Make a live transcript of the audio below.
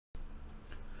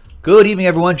Good evening,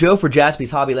 everyone. Joe for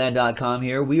JaspysHobbyland.com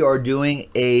here. We are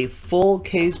doing a full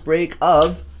case break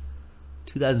of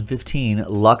 2015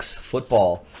 Luxe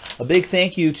football. A big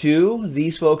thank you to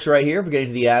these folks right here for getting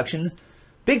to the action.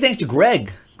 Big thanks to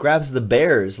Greg. Grabs the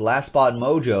Bears last spot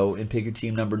mojo in pick your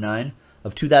team number 9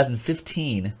 of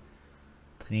 2015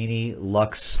 Panini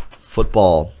Luxe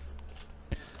football.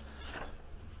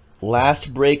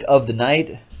 Last break of the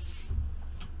night,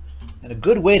 and a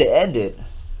good way to end it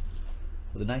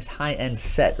with a nice high-end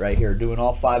set right here, doing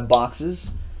all 5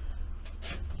 boxes.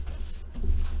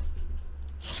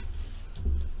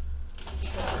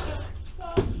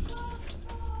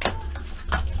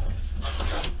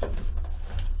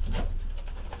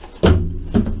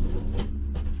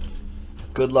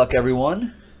 Good luck,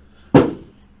 everyone.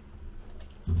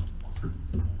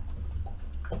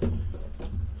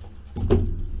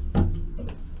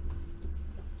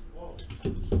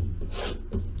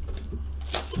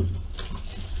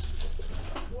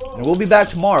 And we'll be back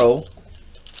tomorrow,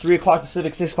 3 o'clock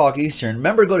Pacific, 6 o'clock Eastern.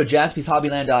 Remember to go to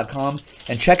JaspysHobbyland.com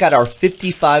and check out our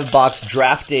 55-box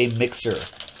draft day mixer.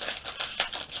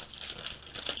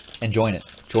 And join it.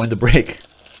 Join the break.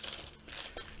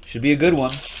 Should be a good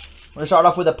one. We're going to start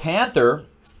off with a Panther.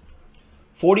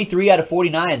 43 out of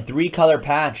 49. 3-color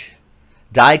patch.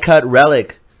 Die-cut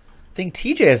relic. I think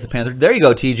TJ has the Panther. There you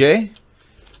go, TJ.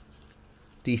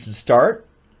 Decent start.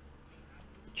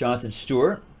 Jonathan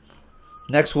Stewart.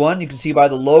 Next one, you can see by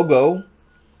the logo,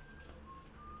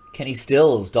 Kenny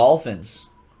Stills, Dolphins.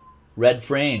 Red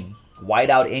frame.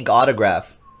 Whiteout ink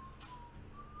autograph.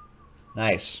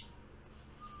 Nice.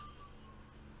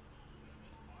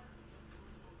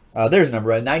 There's a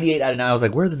number. 98 out of 9. I was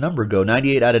like, where'd the number go?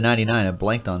 98 out of 99. I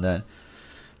blanked on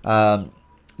that.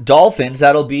 Dolphins,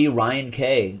 that'll be Ryan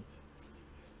K.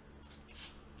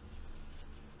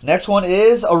 Next one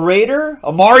is a Raider.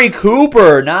 Amari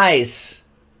Cooper. Nice.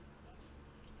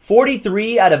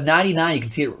 43 out of 99. You can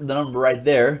see the number right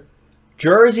there.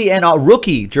 Jersey and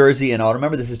rookie jersey and all.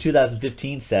 Remember, this is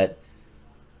 2015 set.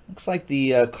 Looks like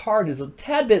the card is a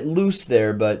tad bit loose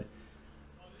there, but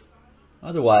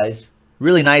otherwise,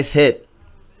 really nice hit.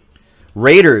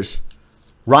 Raiders.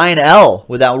 Ryan L.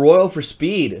 with that Royal for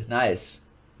Speed. Nice.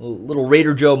 Little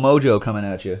Raider Joe mojo coming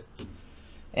at you.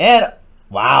 And,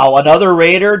 wow, another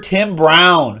Raider. Tim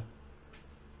Brown.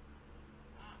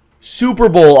 Super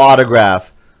Bowl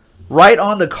autograph. Right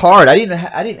on the card. I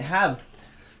didn't have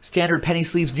standard penny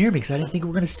sleeves near me because I didn't think we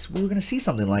were gonna see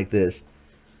something like this.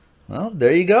 Well,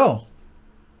 there you go.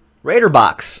 Raider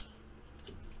box.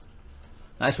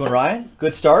 Nice one, Ryan.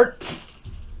 Good start.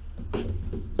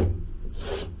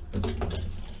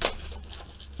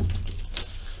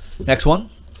 Next one.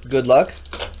 Good luck.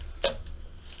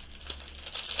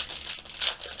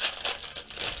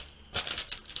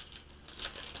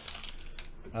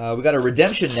 We got a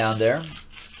redemption down there.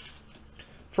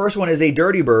 First one is a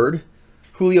Dirty Bird,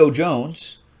 Julio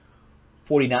Jones,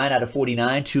 49 out of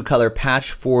 49, 2-color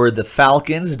patch for the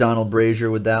Falcons. Donald Brazier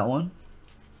with that one.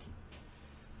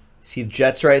 See the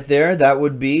Jets right there? That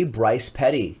would be Bryce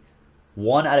Petty,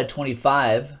 1 out of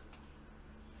 25.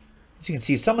 As you can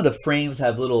see, some of the frames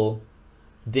have little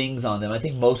dings on them. I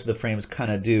think most of the frames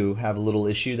kind of do have a little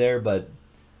issue there, but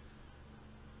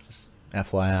just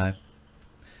FYI.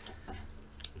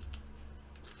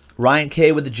 Ryan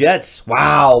K with the Jets.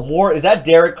 Wow, more. Is that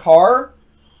Derek Carr?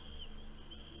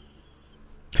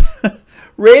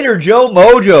 Raider Joe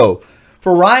Mojo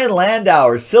for Ryan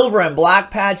Landauer. Silver and black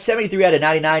patch. 73 out of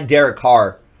 99. Derek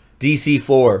Carr.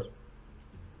 DC4. So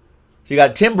you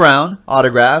got Tim Brown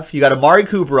autograph. You got Amari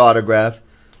Cooper autograph.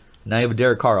 Now you have a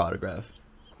Derek Carr autograph.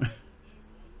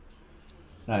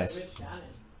 Nice.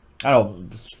 I don't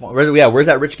know. Yeah, where's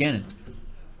that Rich Gannon?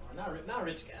 Not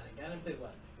Rich Gannon. Gannon played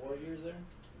what, 4 years there?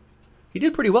 He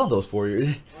did pretty well in those 4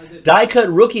 years. Die cut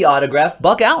rookie autograph,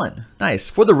 Buck Allen. Nice.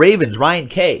 For the Ravens, Ryan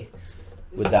K.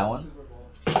 with that one.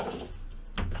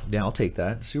 Yeah, I'll take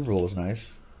that. Super Bowl was nice.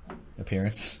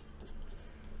 Appearance.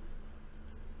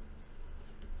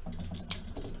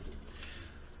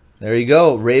 There you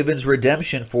go. Ravens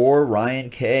redemption for Ryan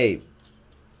K.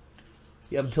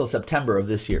 You have until September of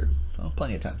this year. So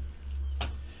plenty of time.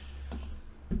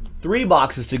 3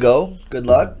 boxes to go. Good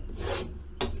luck.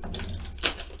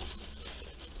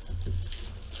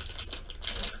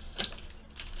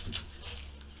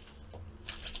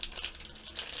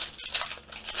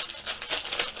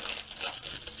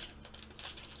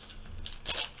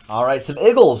 All right, some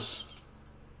Eagles.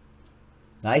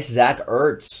 Nice Zach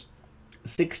Ertz.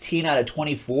 16 out of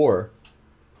 24.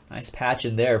 Nice patch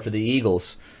in there for the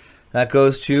Eagles. That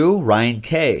goes to Ryan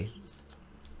K.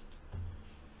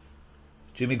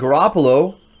 Jimmy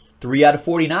Garoppolo, 3 out of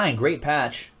 49. Great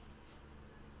patch.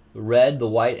 The red, the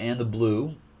white, and the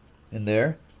blue in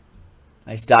there.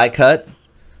 Nice die cut.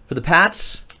 For the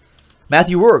Pats,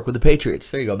 Matthew Rourke with the Patriots.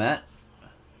 There you go, Matt.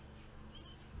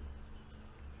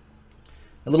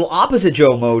 A little opposite Joe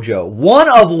Mojo. 1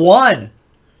 of 1.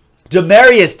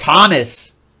 Demaryius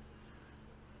Thomas.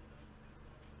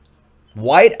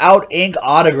 White out ink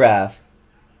autograph.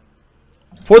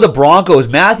 For the Broncos,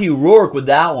 Matthew Rourke with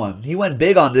that one. He went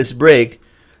big on this break.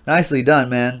 Nicely done,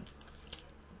 man.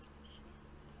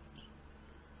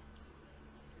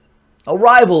 A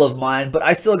rival of mine, but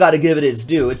I still got to give it its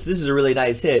due. This is a really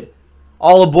nice hit.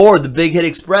 All aboard the Big Hit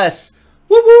Express.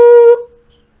 Woo woo!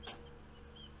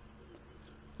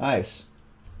 Nice.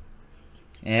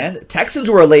 And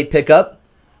Texans were a late pickup.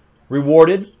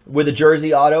 Rewarded with a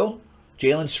jersey auto.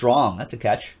 Jalen Strong. That's a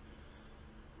catch.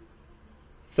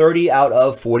 30 out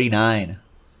of 49.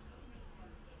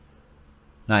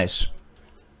 Nice.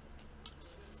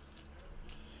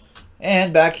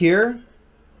 And back here,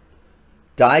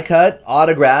 die cut,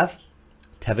 autograph,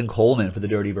 Tevin Coleman for the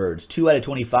Dirty Birds. 2 out of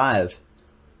 25.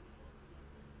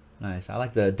 Nice. I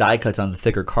like the die cuts on the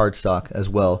thicker cardstock as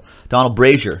well. Donald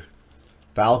Brazier,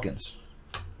 Falcons.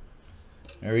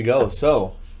 There we go.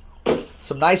 So,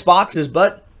 some nice boxes,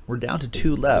 but we're down to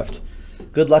 2 left.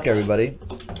 Good luck, everybody.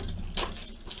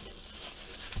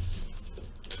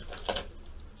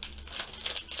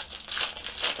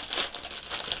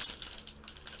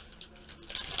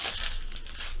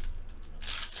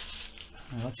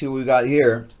 Let's see what we got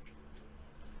here.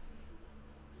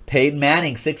 Peyton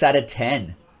Manning, 6 out of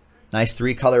 10. Nice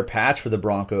 3-color patch for the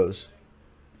Broncos.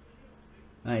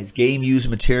 Nice game used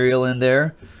material in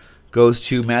there. Goes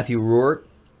to Matthew Rourke.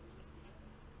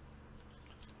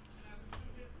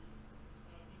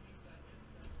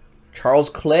 Charles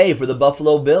Clay for the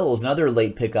Buffalo Bills. Another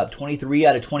late pickup. 23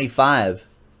 out of 25.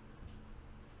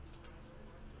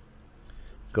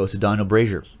 Goes to Donald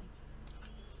Brazier.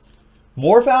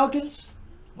 More Falcons?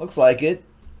 Looks like it.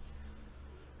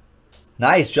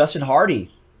 Nice. Justin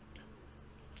Hardy.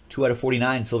 2 out of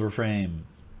 49 silver frame.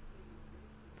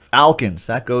 Falcons.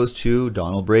 That goes to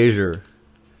Donald Brazier.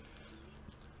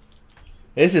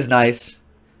 This is nice.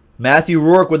 Matthew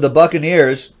Rourke with the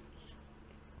Buccaneers.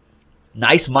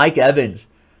 Nice Mike Evans.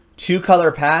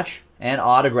 2-color patch and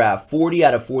autograph. 40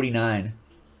 out of 49.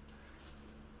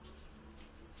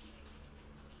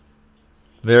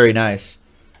 Very nice.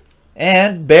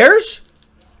 And Bears?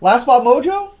 Last spot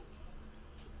mojo?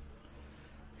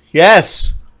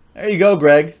 Yes. There you go,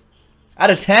 Greg. Out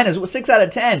of 10 is 6 out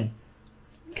of 10.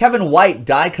 Kevin White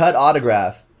die cut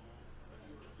autograph.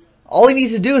 All he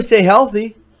needs to do is stay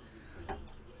healthy.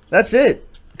 That's it.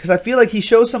 Because I feel like he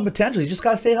shows some potential. He just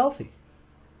got to stay healthy.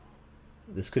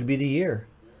 This could be the year.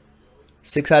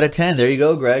 6 out of 10. There you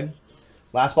go, Greg.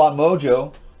 Last spot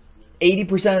mojo.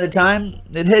 80% of the time,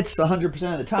 it hits 100%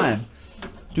 of the time.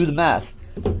 Do the math.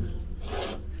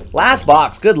 Last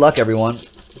box. Good luck, everyone.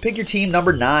 Pick your team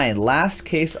number 9. Last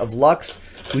case of Luxe.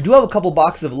 We do have a couple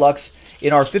boxes of Luxe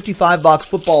in our 55-box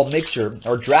football mixer,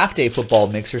 our draft day football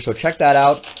mixer. So check that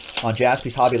out on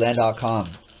JaspysHobbyland.com.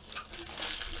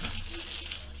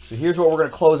 So here's what we're going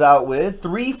to close out with.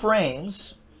 3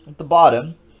 frames at the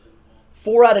bottom.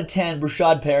 4 out of 10,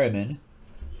 Brashad Perriman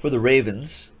for the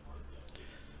Ravens.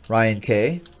 Ryan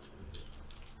K.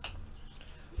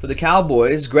 For the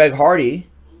Cowboys, Greg Hardy.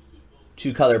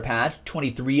 2-color patch.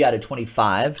 23 out of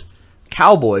 25.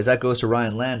 Cowboys, that goes to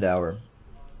Ryan Landauer.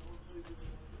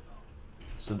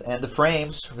 So, and the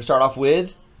frames, we're going to start off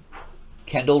with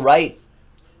Kendall Wright.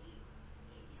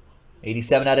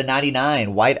 87 out of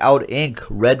 99. White out ink.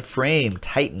 Red frame.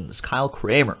 Titans. Kyle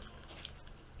Kramer.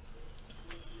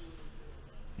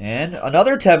 And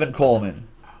another Tevin Coleman.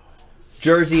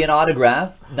 Jersey and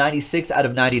autograph. 96 out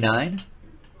of 99.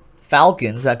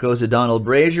 Falcons. That goes to Donald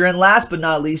Brazier. And last but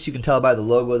not least, you can tell by the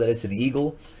logo that it's an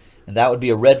Eagle. And that would be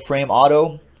a red frame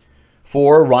auto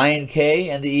for Ryan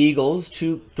K. and the Eagles.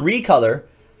 3-color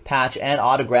patch and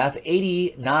autograph.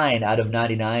 89 out of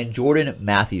 99. Jordan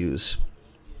Matthews.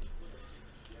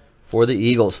 For the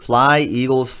Eagles. Fly,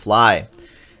 Eagles, fly.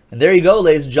 And there you go,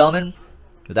 ladies and gentlemen.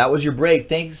 That was your break.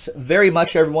 Thanks very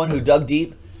much, everyone who dug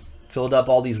deep. Filled up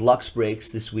all these Luxe breaks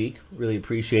this week. Really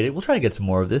appreciate it. We'll try to get some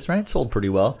more of this, right? Sold pretty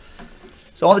well.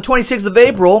 So on the 26th of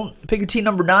April, pick your team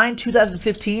number 9,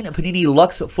 2015, Panini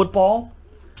Luxe Football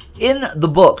in the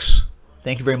books.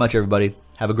 Thank you very much, everybody.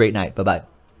 Have a great night. Bye-bye.